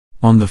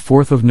On the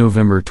 4th of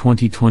November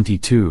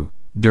 2022,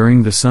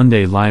 during the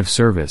Sunday live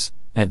service,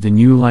 at the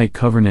New Light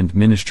Covenant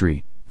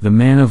Ministry, the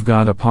man of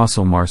God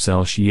Apostle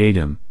Marcel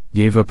Chiadam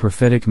gave a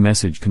prophetic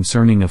message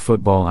concerning a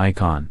football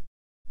icon.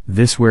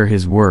 This were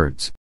his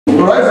words.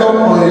 Rise up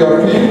on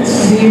your feet and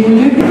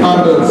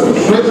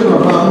stretch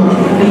your hand.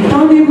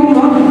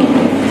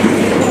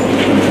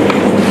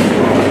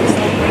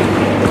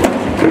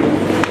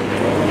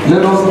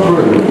 Let us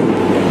pray.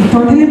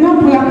 Tendez les mains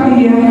pour la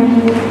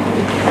prière.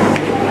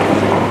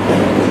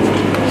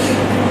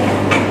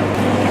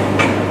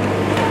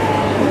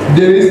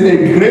 There is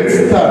a great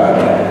star.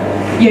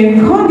 Il y a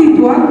une grande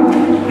étoile.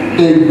 A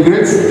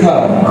great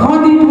star.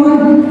 Grande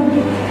étoile.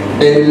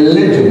 A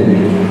legend.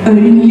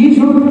 Une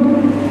légende.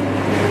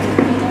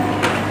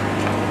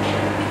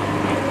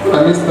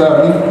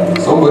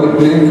 Somebody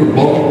playing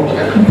football.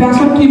 Une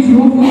personne qui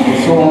joue au foot.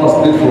 Someone has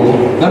played football.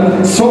 That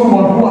means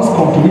someone who has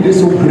contributed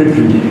so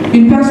greatly.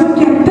 Une personne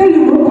qui a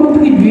tellement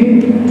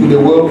contribué to the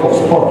world of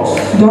sports.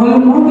 Dans le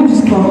monde du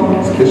sport.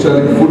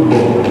 Especially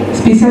football.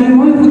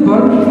 Spécialement le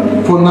football.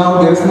 For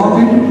now, there is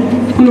nothing.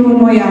 Pour le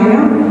moment, il n'y a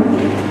rien.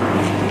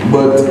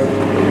 But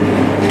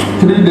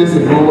 3 days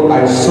ago,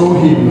 I saw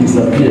him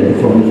disappear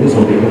from the face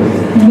of the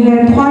earth.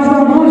 Mais 3 jours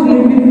avant, je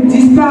l'ai vu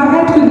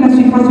disparaître de la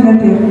surface de la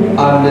terre.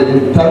 And the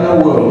entire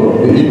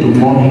world began to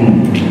mourn him.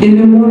 Et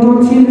le monde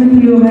entier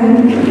pleurait.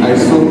 I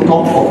saw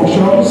top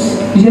officials.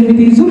 J'ai vu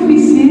des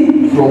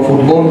officiers from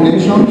football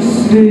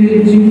nations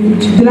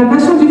de la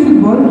nation du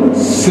football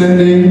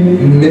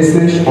sending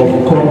message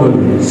of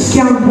condolence.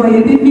 Qui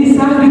envoyaient des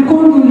messages de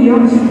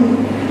condoléances.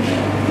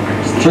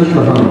 Stretch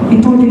your hand. Et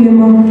tendez les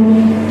mains.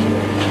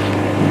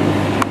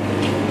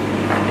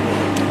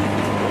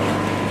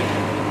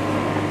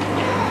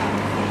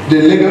 The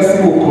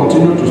legacy will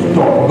continue to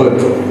stop, but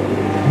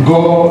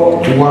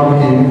God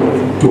wants him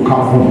to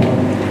come home.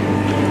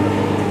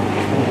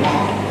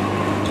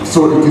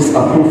 So it is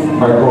approved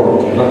by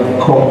God that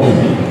come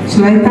home.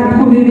 Cela est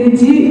approuvé de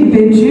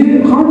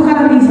Dieu, rentre à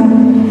la maison.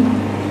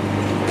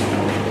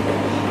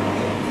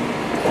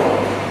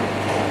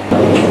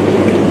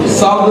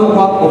 Southern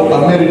part of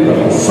America.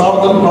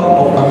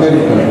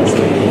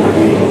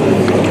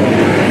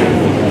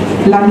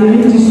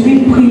 L'Amérique du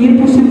Sud, priez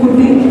pour ce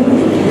côté.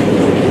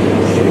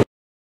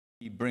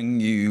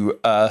 Bring you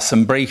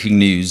some breaking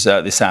news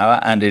this hour,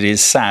 and it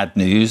is sad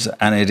news,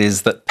 and it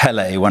is that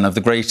Pele, one of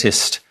the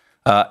greatest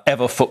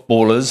ever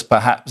footballers,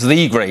 perhaps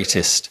the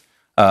greatest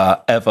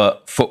ever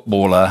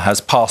footballer,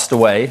 has passed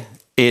away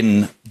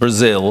in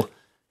Brazil,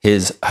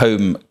 his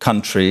home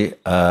country.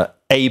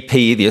 AP,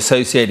 the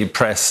Associated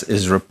Press,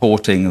 is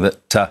reporting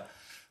that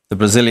the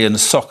Brazilian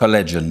soccer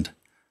legend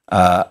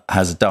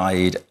has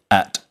died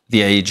at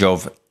the age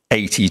of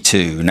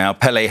 82. Now,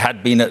 Pele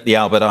had been at the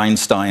Albert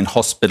Einstein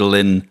Hospital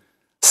in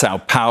Sao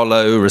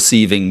Paulo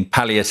receiving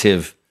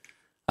palliative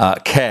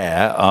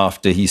care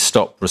after he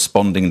stopped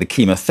responding to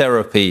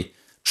chemotherapy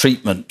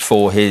treatment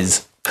for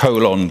his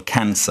colon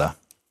cancer.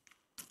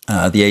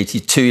 The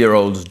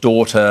 82-year-old's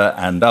daughter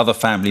and other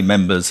family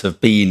members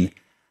have been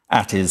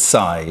at his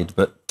side,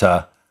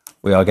 but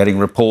we are getting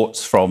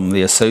reports from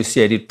the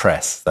Associated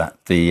Press that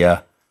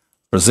the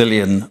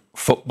Brazilian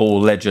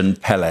football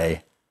legend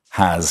Pele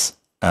has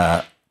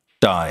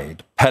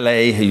died.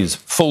 Pele, whose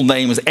full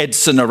name was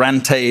Edson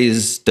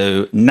Arantes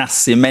do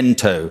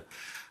Nascimento,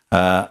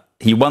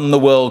 he won the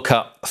World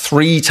Cup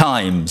 3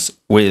 times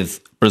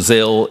with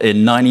Brazil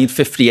in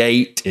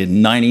 1958,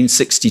 in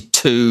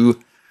 1962,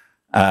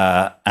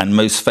 and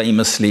most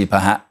famously,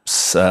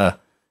 perhaps,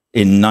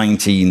 in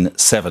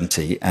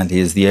 1970. And he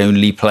is the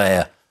only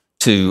player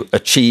to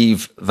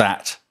achieve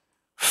that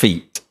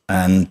feat.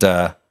 And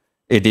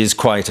it is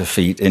quite a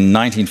feat. In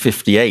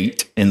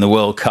 1958, in the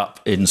World Cup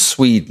in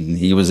Sweden,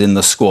 he was in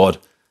the squad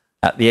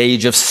at the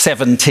age of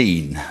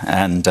 17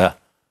 and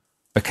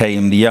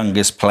became the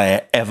youngest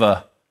player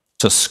ever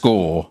to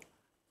score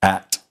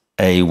at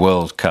a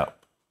World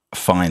Cup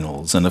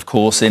finals. And of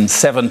course, in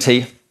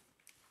 70,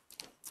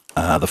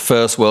 the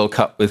first World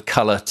Cup with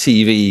colour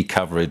TV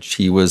coverage,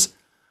 he was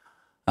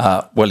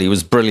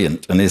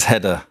brilliant. And his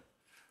header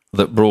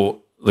that brought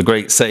the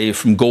great save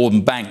from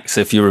Gordon Banks,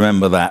 if you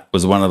remember that,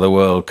 was one of the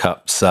World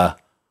Cup's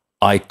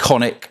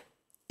iconic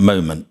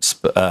moments.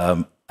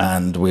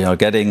 And we are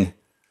getting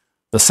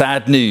the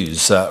sad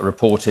news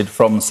reported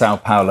from Sao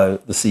Paulo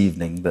this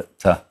evening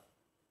that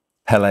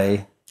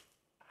Pele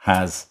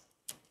has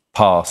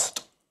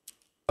passed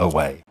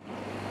away.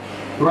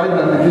 Right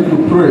now, begin to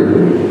pray.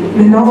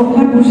 Maintenant, on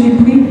va bouger,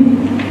 prie.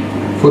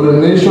 For the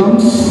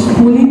nations.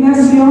 Pour les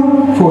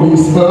nations. For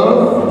his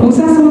health. Pour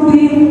sa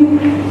santé.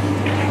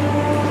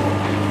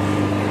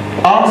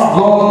 Ask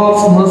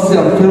God's mercy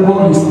and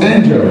favor his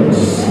angels.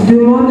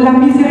 Demande la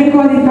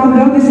miséricorde et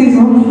faveur de ses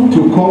anges.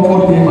 To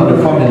comfort him and the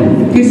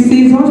family. Que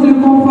ses anges le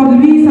confortent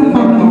lui et sa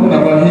famille. I'm talking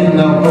about him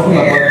now. I'm talking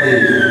about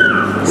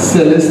the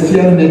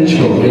celestial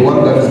nature, the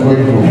one that is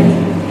going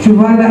home. Je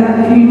vois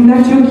une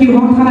nature qui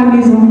rentre à la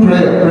maison.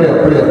 Prayer.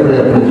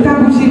 Pour ta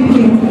bouche,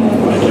 prie.